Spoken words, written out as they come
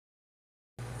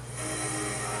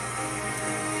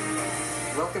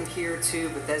Welcome here to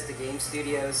Bethesda Game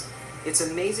Studios. It's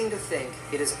amazing to think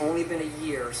it has only been a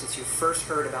year since you first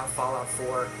heard about Fallout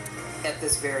 4 at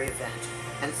this very event.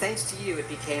 And thanks to you, it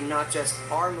became not just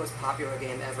our most popular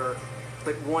game ever,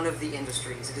 but one of the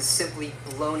industry's. It has simply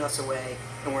blown us away,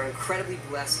 and we're incredibly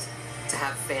blessed to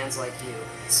have fans like you.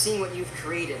 Seeing what you've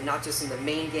created, not just in the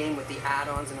main game with the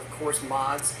add-ons and of course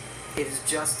mods, it is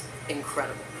just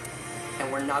incredible.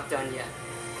 And we're not done yet.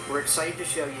 We're excited to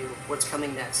show you what's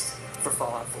coming next for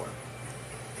Fallout 4.